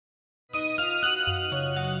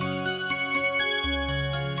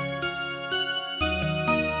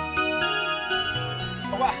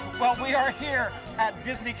are here at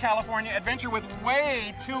Disney California Adventure with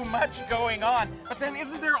way too much going on. But then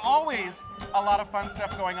isn't there always a lot of fun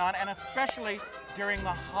stuff going on, and especially during the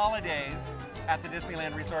holidays at the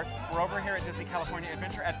Disneyland Resort? We're over here at Disney California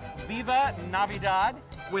Adventure at Viva Navidad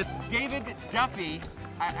with David Duffy.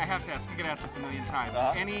 I have to ask, you get asked this a million times.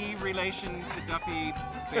 Any relation to Duffy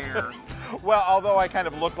Bear? Well, although I kind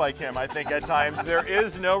of look like him, I think at times there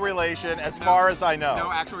is no relation as far as I know.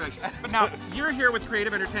 No actual relation. But now, you're here with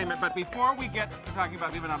Creative Entertainment, but before we get to talking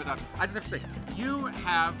about Viva Navidad, I just have to say, you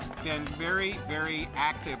have been very, very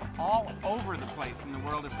active all over the place in the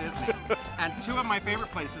world of Disney. And two of my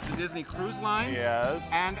favorite places, the Disney Cruise Lines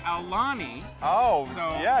and Aulani. Oh, so,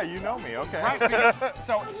 yeah, you know me, okay. Right,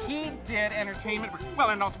 so he did entertainment for,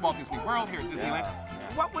 well, and also Walt Disney World here at Disneyland.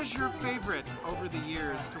 What was your favorite over the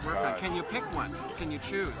years to work on? Can you pick one? Can you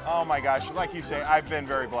choose? Oh my gosh, like you say, I've been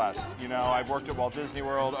very blessed. You know, I've worked at Walt Disney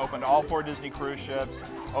World, opened all 4 Disney cruise ships,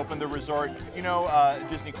 opened the resort. You know,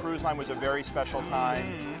 Disney Cruise Line was a very special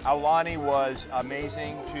time. Aulani was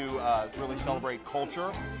amazing to really celebrate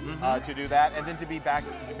culture, to do that, and then to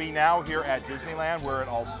be now here at Disneyland where it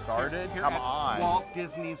all started. Here Come at on. Walt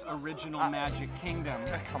Disney's original Magic Kingdom.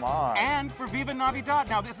 Come on. And for Viva Navidad.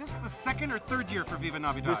 Now, is this the second or third year for Viva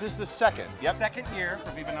Navidad? This is the second. Yep. Second year for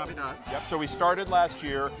Viva Navidad. Yep. So we started last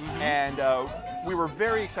year, and we were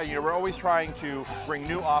very excited. You know, we're always trying to bring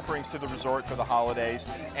new offerings to the resort for the holidays,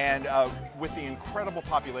 and with the incredible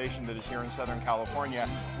population that is here in Southern California,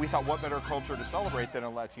 we thought what better culture to celebrate than a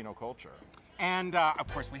Latino culture. And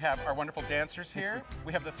of course, we have our wonderful dancers here.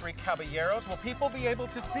 We have the 3 caballeros. Will people be able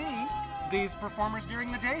to see these performers during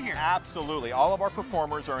the day here? Absolutely. All of our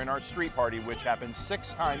performers are in our street party, which happens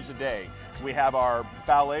 6 times a day. We have our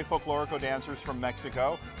ballet folklorico dancers from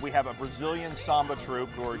Mexico. We have a Brazilian samba troupe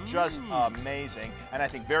who are just amazing, and I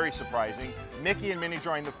think very surprising. Mickey and Minnie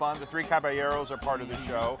join the fun. The 3 caballeros are part of the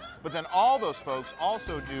show. But then all those folks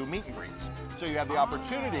also do meet and greets. So you have the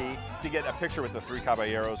opportunity to get a picture with the 3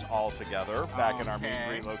 caballeros all together back in our meet and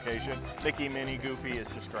greet location. Mickey, Minnie, Goofy is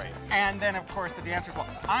just great. And then, of course, the dancers. Well,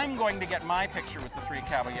 I'm going to get my picture with the 3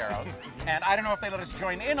 caballeros, and I don't know if they let us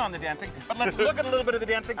join in on the dancing, but let's look at a little bit of the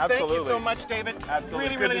dancing. Absolutely. Thank you so much, David. Absolutely.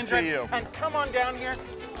 Really, really Good to enjoyed see it. you. And come on down here,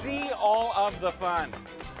 see all of the fun.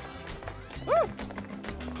 Woo!